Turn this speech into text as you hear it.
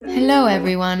Hello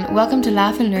everyone, welcome to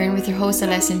Laugh and Learn with your host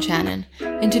Alessia Shannon.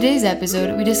 In today's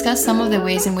episode, we discuss some of the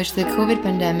ways in which the COVID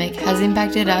pandemic has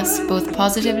impacted us both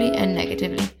positively and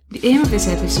negatively. The aim of this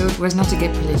episode was not to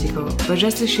get political, but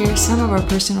just to share some of our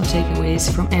personal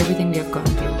takeaways from everything we have gone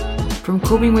through. From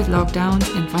coping with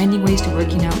lockdowns and finding ways to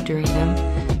working out during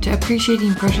them, to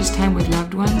appreciating precious time with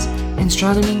loved ones and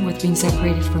struggling with being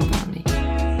separated from family.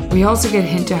 We also get a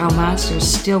hint to how masks are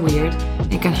still weird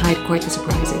and can hide quite the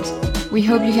surprises. We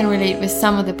hope you can relate with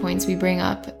some of the points we bring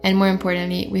up, and more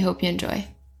importantly, we hope you enjoy.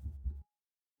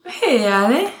 Hey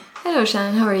Ali! Hello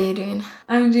Shannon, how are you doing?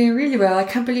 I'm doing really well. I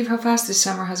can't believe how fast this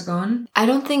summer has gone. I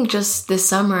don't think just this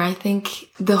summer, I think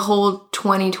the whole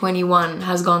 2021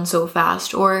 has gone so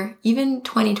fast, or even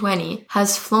 2020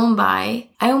 has flown by.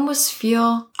 I almost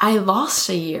feel I lost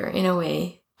a year in a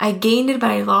way. I gained it,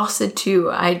 but I lost it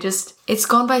too. It's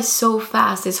gone by so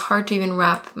fast, it's hard to even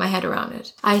wrap my head around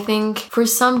it. I think for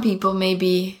some people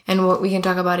maybe, and what we can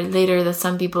talk about it later, that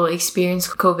some people experience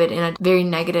COVID in a very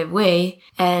negative way,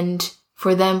 and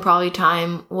for them probably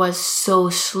time was so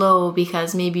slow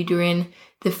because maybe during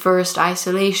the first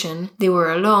isolation, they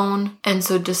were alone, and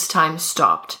so just time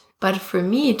stopped. But for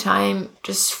me, time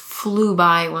just flew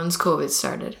by once COVID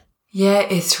started. Yeah,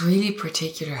 it's really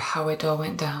particular how it all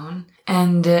went down.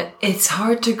 And it's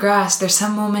hard to grasp. There's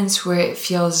some moments where it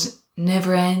feels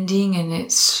never ending and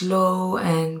it's slow,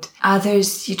 and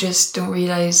others you just don't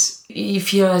realize. You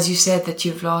feel, as you said, that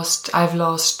I've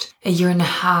lost a year and a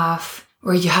half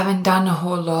where you haven't done a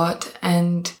whole lot,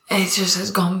 and it just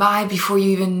has gone by before you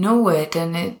even know it.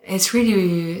 And it's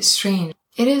really strange.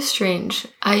 It is strange.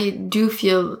 I do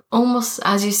feel almost,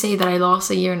 as you say, that I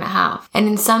lost a year and a half. And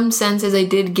in some senses, I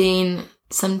did gain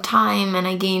some time and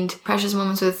I gained precious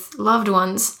moments with loved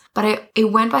ones. But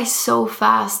it went by so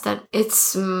fast that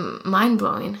it's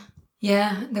mind-blowing.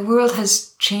 Yeah, the world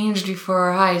has changed before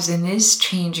our eyes and is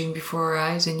changing before our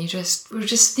eyes. And we're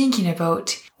just thinking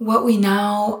about what we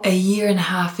now, a year and a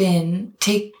half in,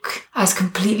 take as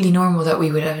completely normal that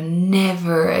we would have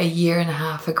never a year and a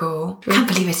half ago. I can't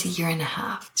believe it's a year and a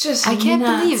half. It's just I can't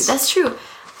nuts. believe that's true.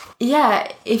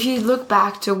 Yeah, if you look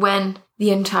back to when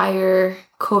the entire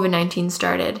COVID-19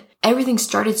 started, everything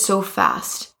started so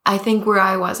fast. I think where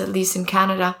I was, at least in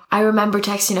Canada, I remember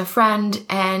texting a friend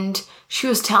and she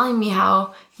was telling me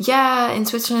how, in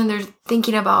Switzerland they're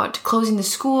thinking about closing the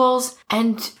schools,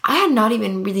 and I had not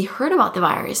even really heard about the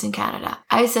virus in Canada.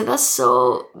 I said, that's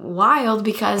so wild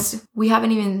because we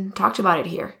haven't even talked about it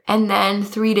here. And then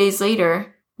 3 days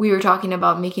later, we were talking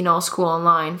about making all school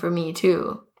online for me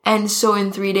too. And so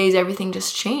in 3 days, everything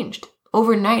just changed.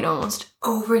 Overnight almost.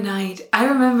 Overnight. I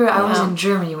remember I was in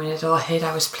Germany when it all hit.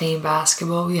 I was playing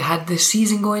basketball. We had the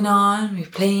season going on. We were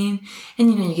playing. And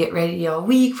you get ready all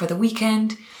week for the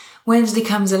weekend. Wednesday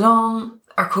comes along.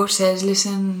 Our coach says,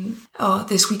 listen,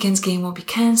 this weekend's game will be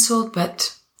cancelled,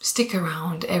 but stick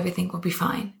around. Everything will be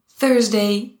fine.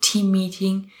 Thursday, team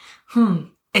meeting.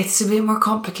 It's a bit more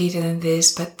complicated than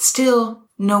this, but still,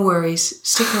 no worries.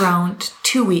 Stick around.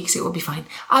 2 weeks, it will be fine.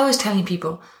 I was telling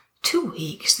people, 2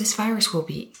 weeks, this virus will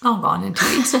be all gone in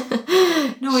 2 weeks.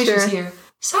 No issues here.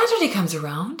 Saturday comes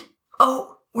around.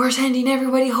 Oh, we're sending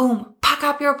everybody home. Pack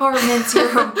up your apartments. Your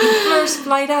first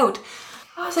flight out.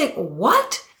 I was like,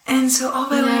 what? And so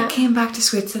I came back to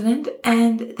Switzerland,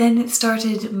 and then it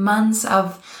started months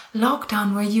of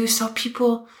lockdown where you saw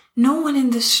people, no one in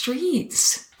the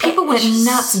streets. People went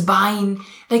nuts buying,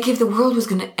 like if the world was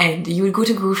going to end, you would go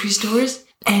to grocery stores.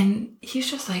 And he was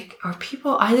just like, are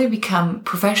people either become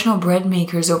professional bread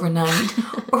makers overnight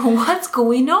or what's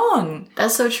going on?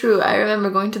 That's so true. I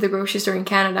remember going to the grocery store in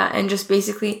Canada and just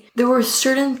basically there were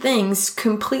certain things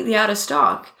completely out of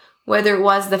stock. Whether it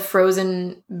was the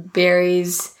frozen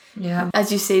berries,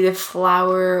 as you say, the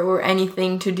flour or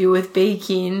anything to do with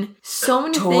baking. So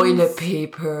many toilet things.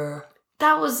 Paper.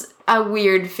 That was a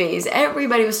weird phase.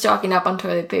 Everybody was stocking up on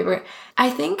toilet paper. I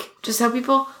think just how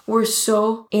people were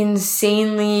so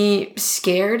insanely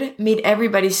scared made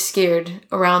everybody scared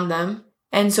around them.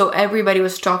 And so everybody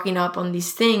was stocking up on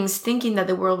these things, thinking that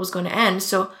the world was going to end.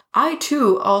 So I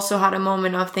too also had a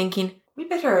moment of thinking, we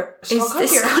better stock up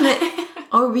here.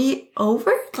 Are we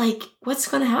over? Like, what's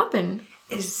going to happen?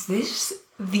 Is this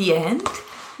the end?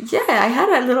 Yeah, I had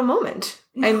a little moment.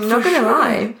 I'm not going to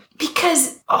lie.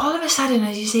 Because all of a sudden,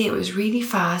 as you say, it was really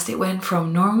fast. It went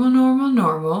from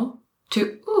normal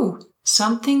to,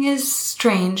 something is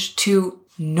strange, to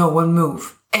no one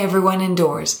move. Everyone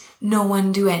indoors. No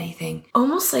one do anything.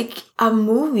 Almost like a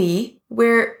movie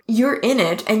where you're in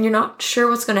it and you're not sure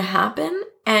what's going to happen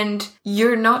and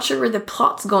you're not sure where the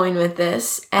plot's going with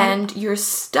this and you're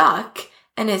stuck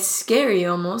and it's scary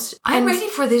almost. I'm ready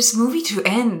for this movie to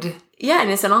end. Yeah,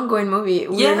 and it's an ongoing movie.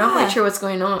 We're not quite sure what's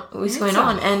going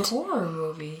on. And horror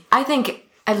movie. I think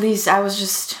at least I was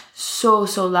just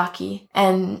so lucky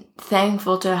and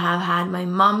thankful to have had my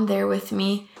mom there with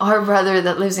me, our brother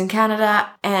that lives in Canada,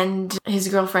 and his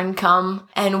girlfriend come,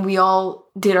 and we all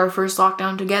did our first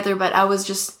lockdown together. But I was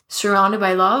just surrounded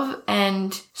by love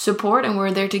and support, and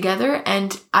we're there together.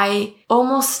 And I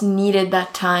almost needed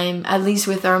that time, at least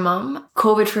with our mom.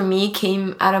 COVID for me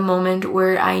came at a moment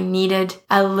where I needed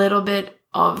a little bit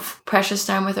of precious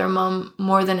time with our mom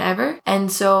more than ever.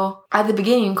 And so at the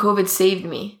beginning, COVID saved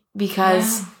me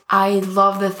because I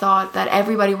love the thought that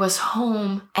everybody was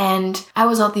home and I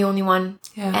was not the only one.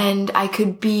 Yeah. And I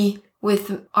could be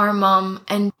with our mom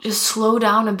and just slow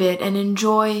down a bit and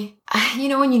enjoy. You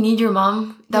know, when you need your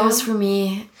mom, that was for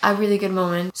me a really good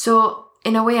moment. So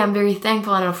in a way, I'm very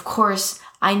thankful. And of course,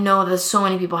 I know that so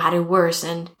many people had it worse,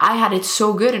 and I had it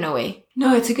so good in a way.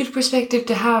 No, it's a good perspective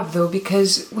to have, though,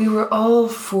 because we were all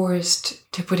forced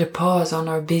to put a pause on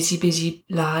our busy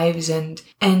lives, and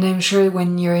I'm sure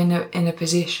when you're in a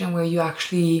position where you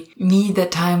actually need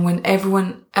that time when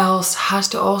everyone else has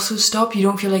to also stop, you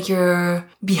don't feel like you're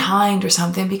behind or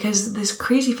something, because this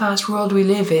crazy fast world we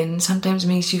live in sometimes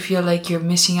makes you feel like you're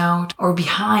missing out or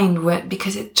behind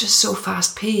because it's just so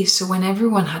fast paced. So when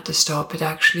everyone had to stop, it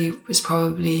actually was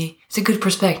it's a good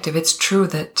perspective. It's true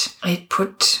that I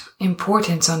put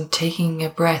importance on taking a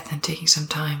breath and taking some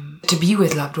time to be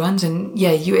with loved ones. And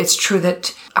it's true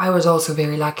that I was also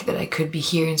very lucky that I could be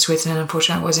here in Switzerland.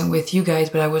 Unfortunately, I wasn't with you guys,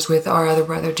 but I was with our other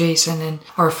brother, Jason, and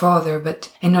our father.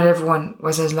 And not everyone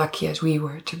was as lucky as we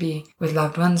were to be with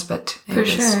loved ones, but for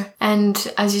sure.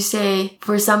 And as you say,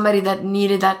 for somebody that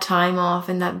needed that time off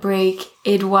and that break,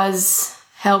 it was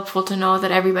helpful to know that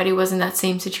everybody was in that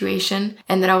same situation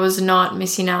and that I was not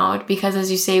missing out, because as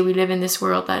you say, we live in this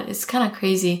world that is kind of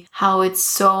crazy how it's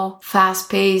so fast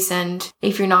paced, and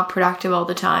if you're not productive all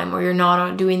the time, or you're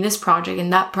not doing this project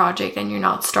and that project, and you're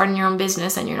not starting your own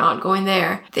business and you're not going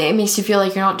there, it makes you feel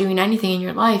like you're not doing anything in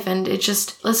your life. And it's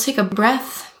just, let's take a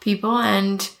breath, people,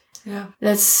 and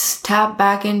let's tap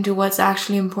back into what's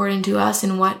actually important to us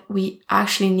and what we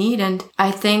actually need. And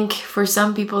I think for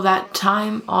some people, that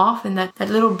time off and that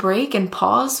little break and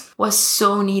pause was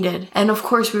so needed. And of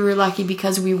course, we were lucky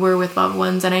because we were with loved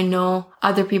ones. And I know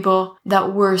other people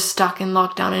that were stuck in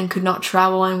lockdown and could not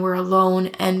travel and were alone.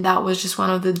 And that was just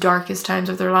one of the darkest times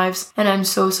of their lives. And I'm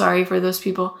so sorry for those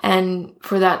people and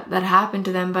for that happened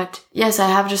to them. But yes, I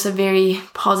have just a very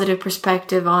positive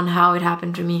perspective on how it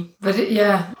happened to me. But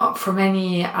for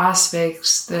many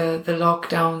aspects, the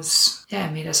lockdowns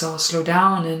made us all slow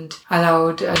down and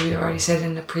allowed, as we already said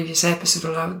in the previous episode,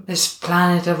 allowed this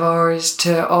planet of ours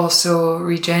to also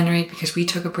regenerate because we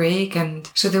took a break. And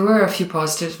so there were a few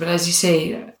positives, but as you say,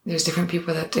 there's different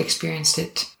people that experienced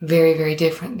it very, very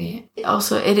differently.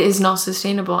 Also, it is not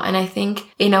sustainable. And I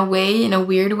think in a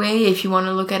weird way, if you want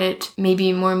to look at it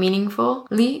maybe more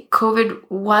meaningfully, COVID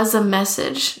was a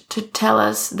message to tell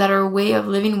us that our way of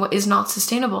living is not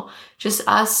sustainable. Just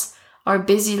us, our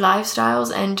busy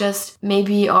lifestyles, and just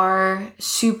maybe our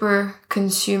super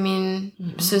consuming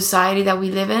society that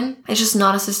we live in. It's just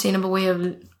not a sustainable way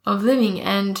of living.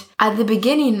 And at the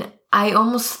beginning, I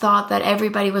almost thought that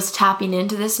everybody was tapping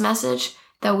into this message,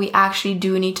 that we actually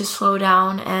do need to slow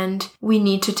down and we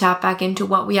need to tap back into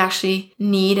what we actually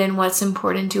need and what's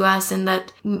important to us, and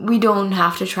that we don't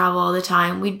have to travel all the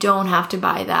time. We don't have to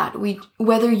buy that.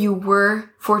 Whether you were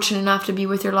fortunate enough to be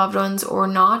with your loved ones or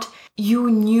not,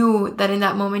 you knew that in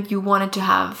that moment you wanted to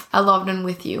have a loved one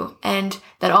with you, and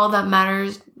that all that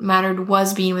mattered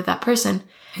was being with that person.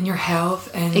 And your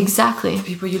health and exactly the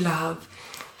people you love.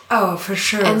 Oh, for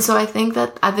sure. And so I think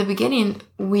that at the beginning,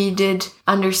 we did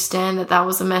understand that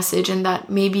was a message, and that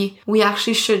maybe we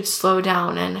actually should slow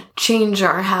down and change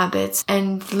our habits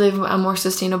and live a more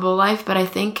sustainable life. But I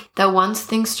think that once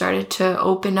things started to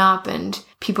open up and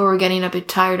people were getting a bit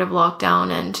tired of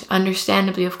lockdown, and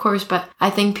understandably, of course, but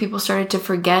I think people started to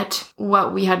forget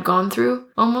what we had gone through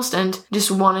almost and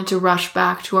just wanted to rush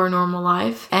back to our normal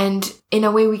life. And in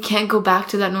a way, we can't go back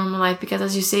to that normal life because,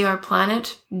 as you say, our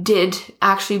planet did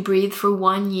actually breathe for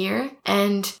 1 year.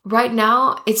 And right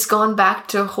now, it's gone back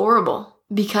to horrible.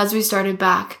 Because we started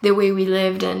back the way we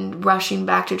lived and rushing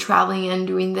back to traveling and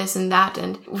doing this and that.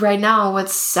 And right now, what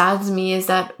saddens me is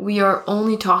that we are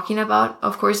only talking about,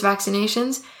 of course,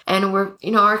 vaccinations. And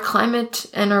our climate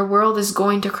and our world is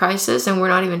going to crisis, and we're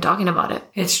not even talking about it.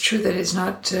 It's true that it's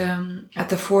not at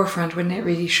the forefront when it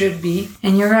really should be.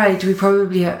 And you're right, we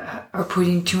probably are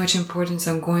putting too much importance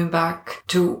on going back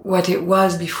to what it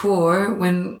was before,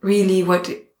 when really what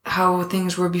how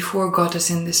things were before got us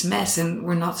in this mess and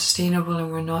we're not sustainable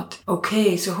and we're not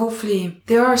okay. So hopefully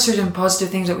there are certain positive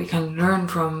things that we can learn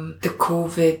from the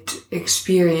COVID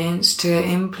experience to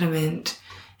implement.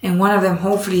 And one of them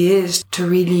hopefully is to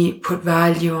really put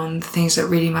value on the things that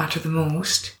really matter the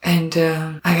most. And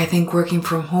I think working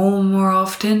from home more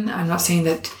often, I'm not saying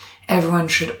that everyone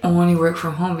should only work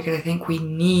from home, because I think we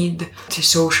need to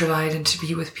socialize and to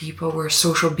be with people. We're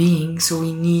social beings, so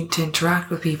we need to interact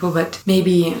with people. But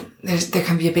maybe there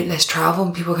can be a bit less travel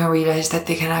and people can realize that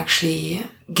they can actually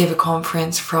give a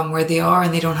conference from where they are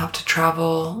and they don't have to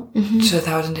travel to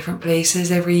 1,000 different places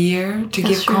every year to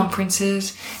give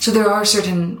conferences. So there are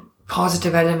certain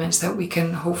positive elements that we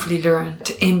can hopefully learn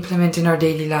to implement in our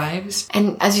daily lives.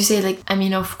 And as you say,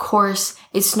 of course,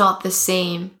 it's not the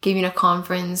same giving a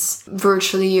conference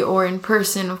virtually or in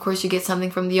person. Of course, you get something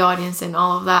from the audience and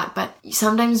all of that. But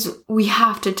sometimes we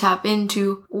have to tap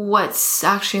into what's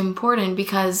actually important,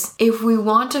 because if we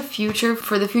want a future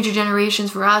for the future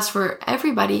generations, for us, for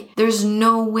everybody, there's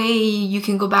no way you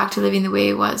can go back to living the way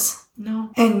it was.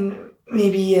 No. And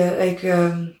maybe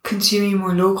consuming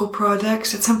more local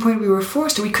products. At some point we were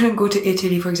forced to. We couldn't go to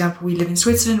Italy, for example. We live in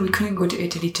Switzerland. We couldn't go to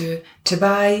Italy to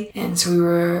buy. And so we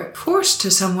were forced to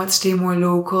somewhat stay more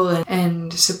local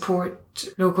and support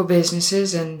local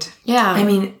businesses. And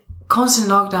constant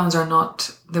lockdowns are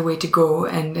not the way to go,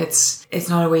 and it's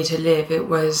not a way to live. It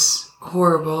was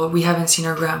horrible. We haven't seen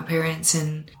our grandparents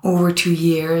in over 2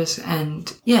 years,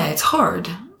 and it's hard.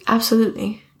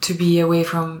 Absolutely. To be away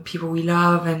from people we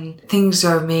love, and things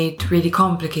are made really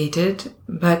complicated,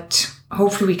 but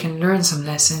hopefully we can learn some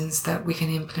lessons that we can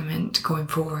implement going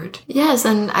forward. Yes,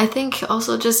 and I think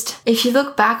also just if you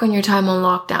look back on your time on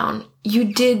lockdown, you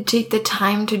did take the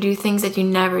time to do things that you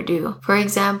never do. For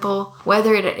example,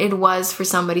 whether it was for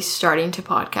somebody starting to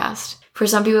podcast. For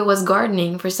some people, it was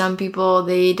gardening. For some people,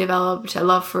 they developed a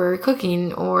love for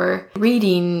cooking or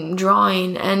reading,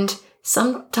 drawing, and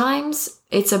sometimes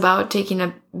it's about taking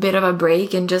a bit of a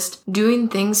break and just doing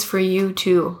things for you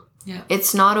too. Yeah.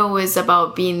 It's not always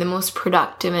about being the most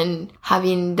productive and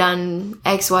having done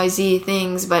XYZ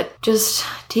things, but just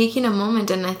taking a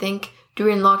moment. And I think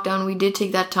during lockdown, we did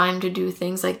take that time to do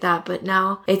things like that. But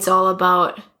now it's all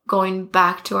about going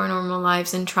back to our normal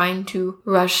lives and trying to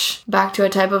rush back to a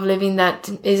type of living that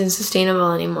isn't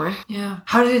sustainable anymore. Yeah.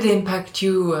 How did it impact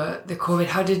you, the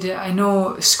COVID? I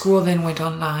know school then went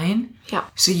online. Yeah.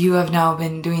 So you have now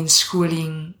been doing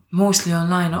schooling mostly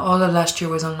online. All of last year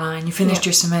was online. You finished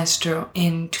your semester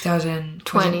in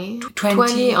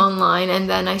 2020 online, and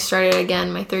then I started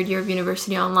again my third year of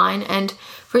university online. And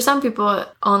for some people,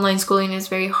 online schooling is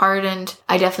very hard, and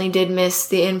I definitely did miss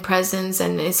the in-presence,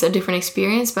 and it's a different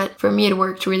experience. But for me, it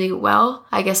worked really well.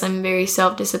 I guess I'm very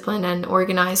self-disciplined and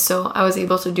organized, so I was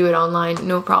able to do it online,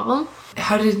 no problem.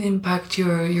 How did it impact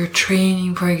your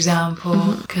training, for example?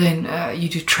 Because you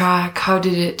do track. How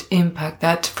did it impact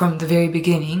that from the very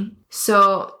beginning?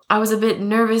 So I was a bit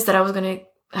nervous that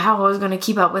how I was going to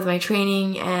keep up with my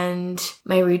training and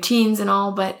my routines and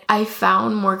all, but I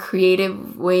found more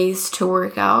creative ways to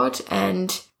work out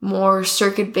and more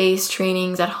circuit-based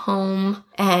trainings at home,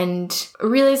 and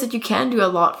realized that you can do a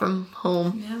lot from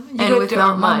home and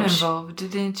without much. Involved,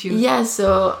 didn't you? Yeah,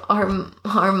 so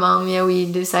our mom,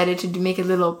 we decided to make a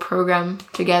little program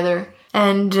together.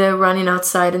 And running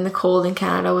outside in the cold in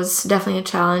Canada was definitely a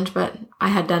challenge, but I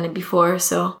had done it before,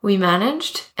 so we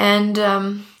managed. And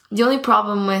the only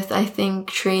problem with, I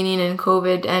think, training in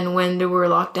COVID and when there were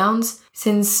lockdowns,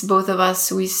 since both of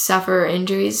us, we suffer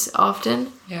injuries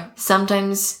often. Yeah.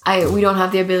 Sometimes we don't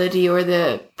have the ability or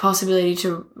the possibility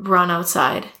to run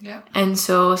outside. Yeah. And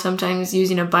so sometimes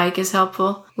using a bike is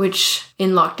helpful, which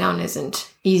in lockdown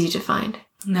isn't easy to find.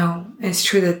 No, it's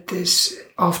true that it's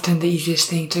often the easiest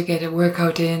thing to get a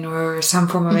workout in or some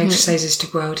form of exercise is to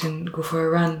go out and go for a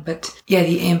run. But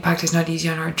the impact is not easy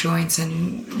on our joints.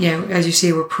 And as you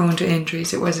say, we're prone to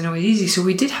injuries. It wasn't always easy. So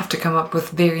we did have to come up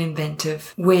with very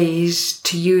inventive ways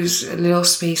to use a little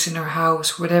space in our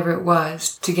house, whatever it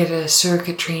was, to get a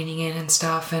circuit training in and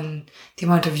stuff. And the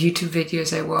amount of YouTube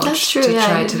videos I watched to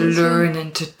try to learn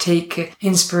and to take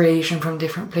inspiration from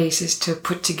different places to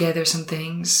put together some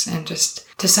things and just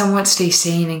to somewhat stay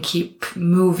sane and keep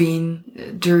moving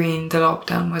during the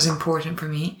lockdown was important for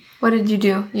me. What did you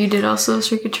do? You did also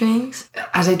circuit trainings?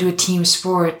 As I do a team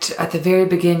sport, at the very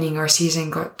beginning our season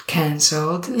got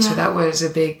cancelled. Yeah. So that was a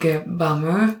big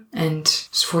bummer, and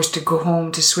was forced to go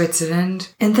home to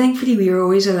Switzerland. And thankfully we were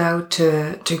always allowed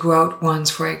to go out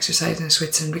once for exercise in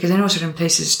Switzerland, because I know certain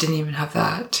places didn't even have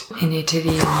that. In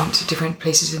Italy, I went to different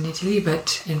places in Italy,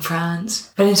 but in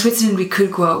France. But in Switzerland we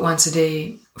could go out once a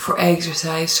day for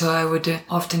exercise, so I would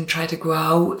often try to go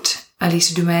out at least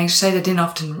to do my exercise. I didn't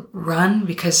often run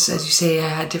because, as you say, I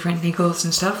had different niggles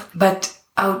and stuff. But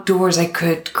outdoors, I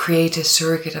could create a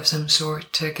circuit of some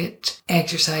sort to get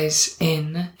exercise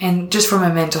in. And just for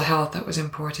my mental health, that was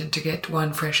important to get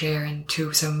 1, fresh air and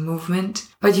 2, some movement.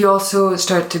 But you also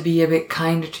start to be a bit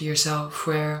kinder to yourself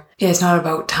where it's not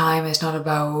about time, it's not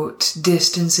about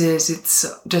distances, it's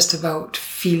just about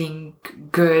feeling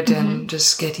good and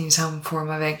just getting some form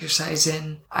of exercise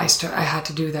in. I had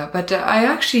to do that. But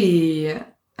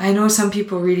I know some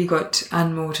people really got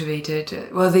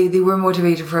unmotivated. Well, they were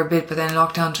motivated for a bit, but then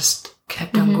lockdown just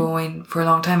kept on going for a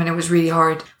long time, and it was really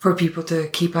hard for people to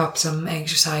keep up some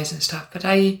exercise and stuff. But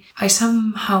I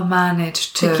somehow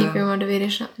managed to keep your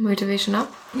motivation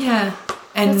up. Yeah,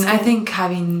 and I think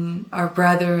having our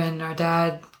brother and our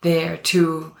dad there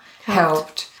too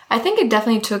helped. I think it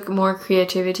definitely took more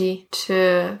creativity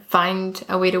to find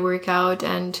a way to work out.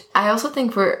 And I also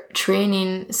think for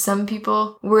training, some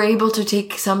people were able to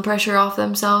take some pressure off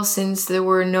themselves since there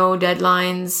were no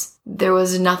deadlines. There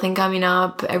was nothing coming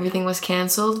up. Everything was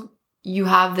canceled. You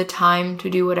have the time to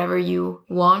do whatever you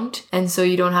want. And so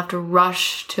you don't have to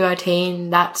rush to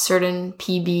attain that certain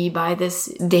PB by this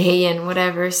day and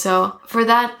whatever. So for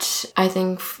that, I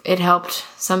think it helped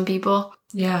some people.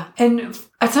 Yeah. And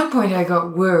at some point I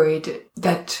got worried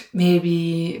that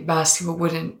maybe basketball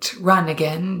wouldn't run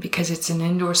again because it's an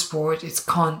indoor sport, it's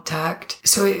contact.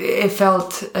 So it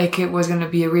felt like it was going to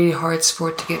be a really hard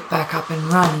sport to get back up and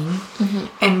running.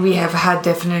 And we have had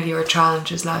definitely our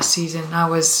challenges last season. I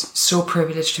was so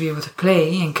privileged to be able to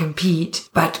play and compete,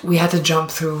 but we had to jump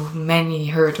through many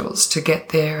hurdles to get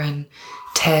there and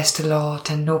test a lot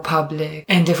and no public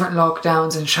and different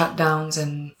lockdowns and shutdowns,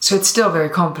 and so it's still very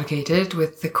complicated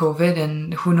with the COVID,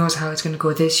 and who knows how it's going to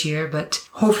go this year, but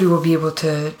hopefully we'll be able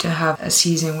to have a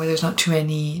season where there's not too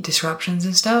many disruptions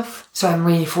and stuff. So I'm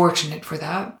really fortunate for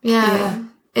that. Yeah.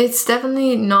 It's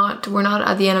definitely we're not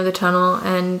at the end of the tunnel,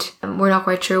 and we're not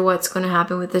quite sure what's going to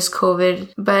happen with this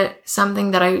COVID, but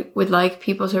something that I would like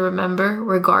people to remember,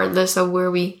 regardless of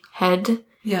where we head,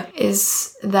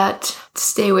 is that,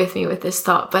 stay with me with this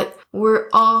thought, but we're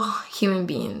all human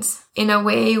beings. In a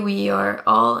way, we are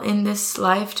all in this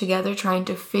life together trying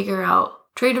to figure out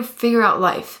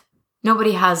life.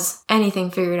 Nobody has anything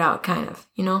figured out, kind of,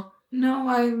 you know? No,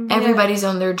 Everybody's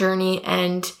on their journey,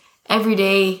 and every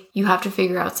day you have to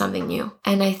figure out something new.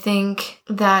 And I think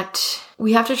that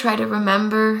we have to try to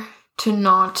remember to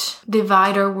not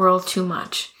divide our world too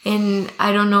much. And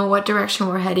I don't know what direction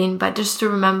we're heading, but just to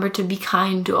remember to be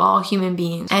kind to all human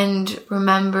beings. And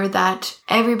remember that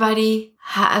everybody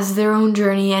has their own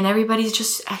journey, and everybody's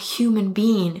just a human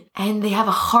being. And they have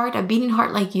a beating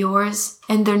heart like yours,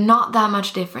 and they're not that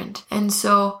much different. And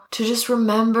so to just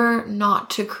remember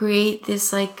not to create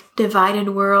this like divided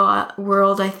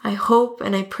world. I hope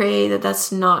and I pray that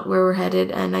that's not where we're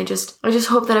headed. And I just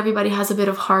hope that everybody has a bit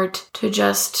of heart to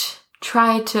just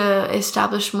try to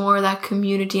establish more of that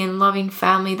community and loving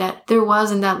family that there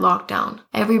was in that lockdown.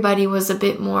 Everybody was a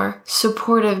bit more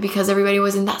supportive because everybody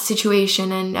was in that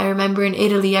situation. And I remember in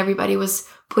Italy, everybody was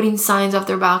putting signs off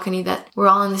their balcony that we're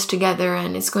all in this together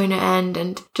and it's going to end.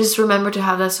 And just remember to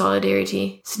have that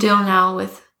solidarity still now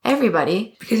with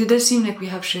everybody. Because it does seem like we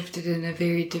have shifted in a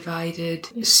very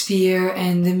divided sphere,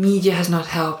 and the media has not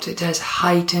helped. It has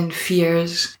heightened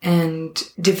fears and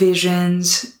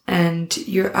divisions, and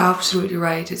you're absolutely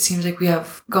right. It seems like we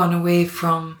have gone away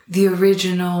from the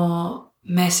original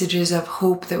messages of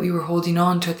hope that we were holding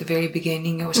on to at the very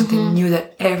beginning. It was something new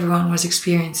that everyone was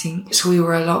experiencing. So we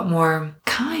were a lot more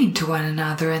kind to one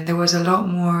another, and there was a lot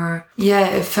more,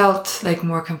 it felt like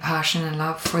more compassion and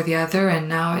love for the other. And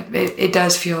now it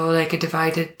does feel like a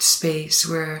divided space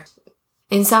where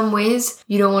in some ways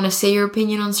you don't want to say your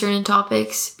opinion on certain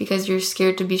topics because you're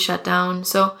scared to be shut down.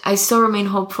 So I still remain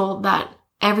hopeful that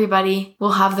everybody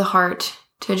will have the heart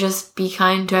to just be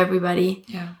kind to everybody.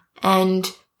 And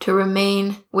to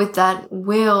remain with that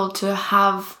will to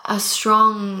have a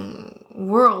strong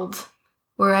world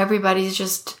where everybody's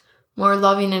just more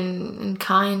loving and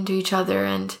kind to each other.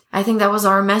 And I think that was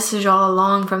our message all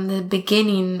along from the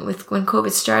beginning with when COVID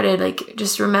started. Like,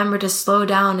 just remember to slow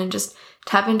down and just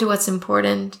tap into what's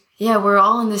important. Yeah, we're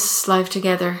all in this life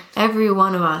together. Every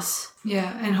one of us.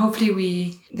 Yeah, and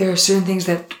hopefully there are certain things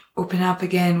that open up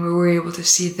again where we're able to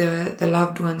see the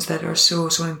loved ones that are so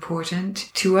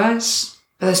important to us.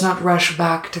 But let's not rush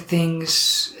back to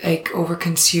things like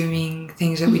over-consuming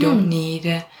things that we don't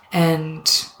need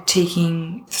and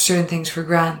taking certain things for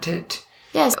granted.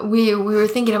 Yes, we were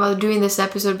thinking about doing this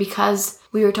episode because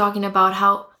we were talking about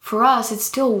how, for us, it's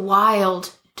still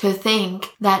wild to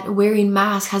think that wearing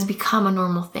masks has become a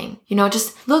normal thing. You know,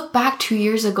 just look back 2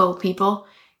 years ago, people.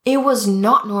 it was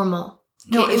not normal.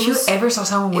 No, if you ever saw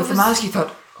someone with a mask, you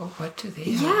thought, oh, what do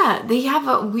they have? Yeah, they have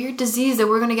a weird disease that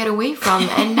we're going to get away from.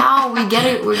 And now we're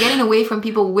getting away from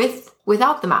people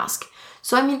without the mask.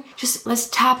 So, I mean, just let's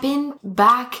tap in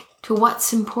back to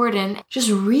what's important. Just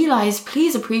realize,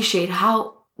 please appreciate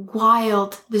how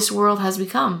wild this world has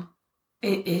become.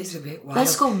 It is a bit wild.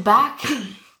 Let's go back.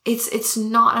 It's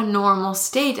not a normal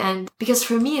state. And because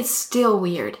for me, it's still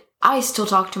weird. I still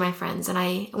talk to my friends. And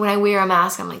when I wear a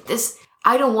mask, I'm like,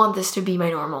 I don't want this to be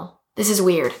my normal. This is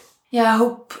weird.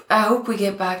 Yeah, I hope we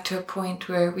get back to a point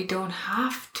where we don't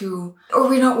have to, or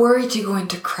we're not worried to go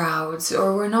into crowds,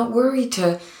 or we're not worried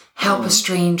to help a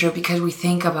stranger because we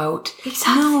think about.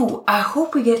 Exactly. No, I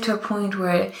hope we get to a point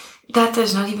where that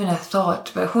is not even a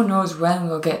thought, but who knows when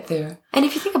we'll get there. And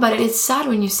if you think about it, it's sad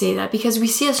when you say that because we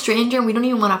see a stranger and we don't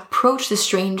even want to approach the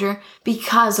stranger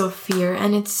because of fear,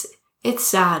 and it's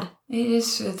sad. It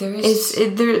is.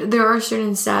 There are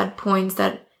certain sad points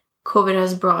that COVID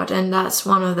has brought, and that's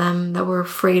one of them, that we're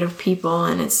afraid of people,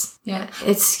 and it's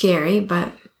scary.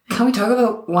 But can we talk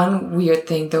about one weird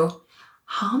thing though?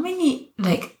 How many,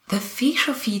 the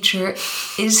facial feature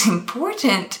is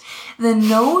important. The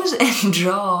nose and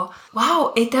jaw.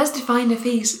 Wow, it does define the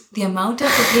face. The amount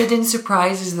of hidden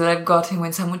surprises that I've gotten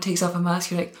when someone takes off a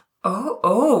mask, you're like,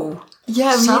 oh.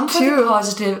 Yeah, some me too. Some for the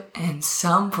positive and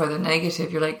some for the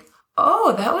negative. You're like,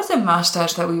 oh, that was a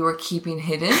mustache that we were keeping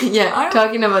hidden. Yeah,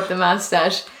 talking about the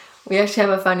mustache, we actually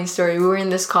have a funny story. We were in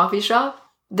this coffee shop.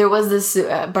 There was this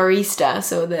barista,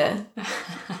 so the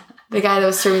guy that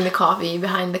was serving the coffee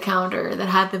behind the counter that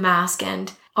had the mask,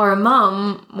 and our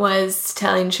mom was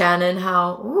telling Shannon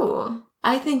how, ooh,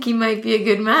 I think he might be a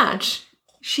good match.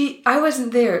 I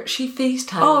wasn't there. She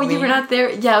FaceTimed me. Oh, you were not there?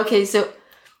 Yeah, okay, so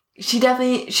she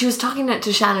was talking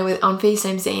to Shannon on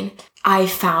FaceTime saying, I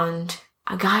found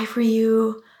a guy for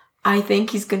you. I think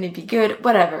he's going to be good.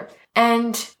 Whatever.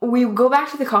 And we go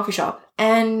back to the coffee shop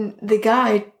and the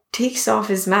guy takes off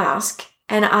his mask,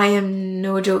 and I am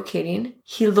no joke kidding.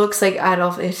 He looks like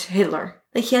Adolf Hitler.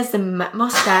 Like he has the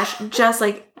mustache just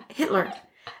like Hitler.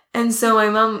 And so my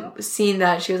mom seeing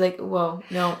that, she was like, whoa,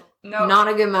 no, not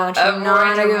a good match.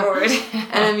 Not a good.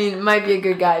 And I mean, might be a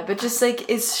good guy, but just like,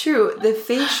 it's true. The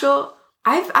facial,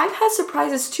 I've had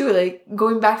surprises too, like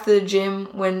going back to the gym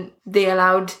when they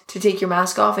allowed to take your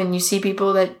mask off and you see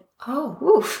people that,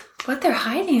 what they're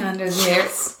hiding under there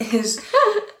is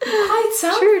quite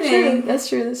something. True. That's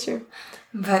true.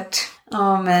 But,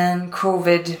 oh man,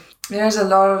 COVID. There's a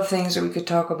lot of things that we could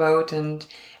talk about, and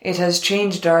it has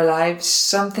changed our lives.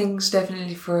 Some things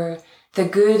definitely for the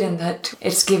good, and that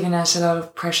it's given us a lot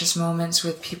of precious moments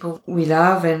with people we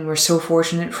love, and we're so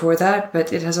fortunate for that.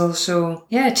 But it has also,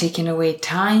 taken away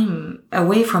time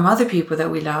away from other people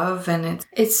that we love, and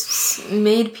it's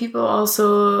made people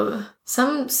also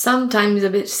sometimes a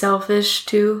bit selfish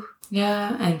too.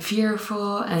 Yeah, and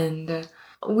fearful, and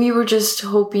we were just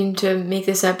hoping to make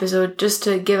this episode just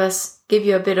to give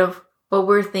you a bit of what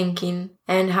we're thinking,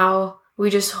 and how we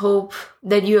just hope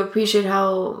that you appreciate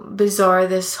how bizarre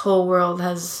this whole world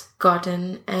has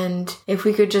gotten. And if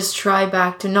we could just try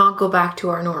to not go back to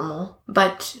our normal,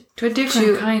 but to a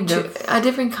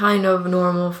different kind of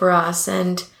normal for us,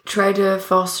 and try to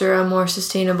foster a more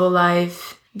sustainable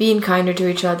life, being kinder to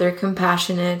each other,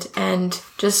 compassionate, and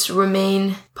just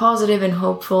remain positive and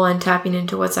hopeful, and tapping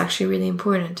into what's actually really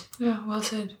important. Yeah, well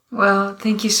said. Well,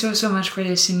 thank you so much for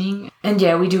listening. And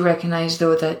we do recognize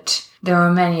though that there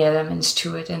are many elements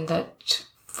to it, and that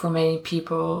for many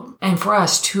people, and for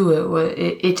us too,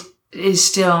 it is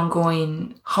still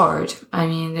ongoing hard. I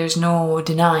mean, there's no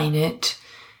denying it.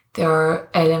 There are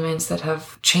elements that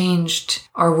have changed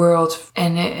our world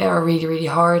and are really, really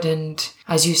hard. And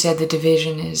as you said, the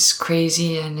division is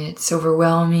crazy and it's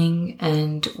overwhelming,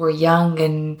 and we're young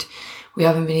and we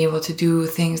haven't been able to do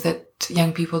things that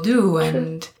young people do.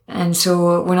 And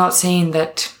so we're not saying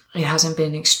that it hasn't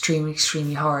been extremely,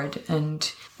 extremely hard.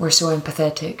 And we're so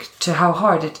empathetic to how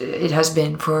hard it has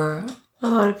been for a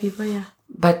lot of people, yeah.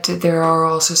 But there are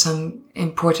also some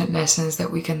important lessons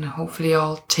that we can hopefully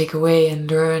all take away and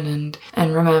learn,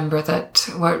 and remember that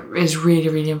what is really,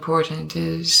 really important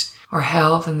is our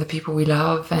health and the people we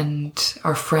love and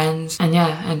our friends.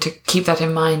 And to keep that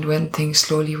in mind when things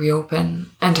slowly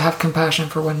reopen, and to have compassion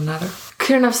for one another.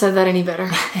 Couldn't have said that any better.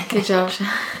 Good job.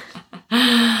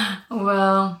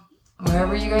 Well,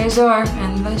 wherever you guys are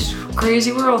in this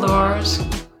crazy world of ours,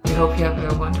 we hope you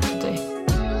have a wonderful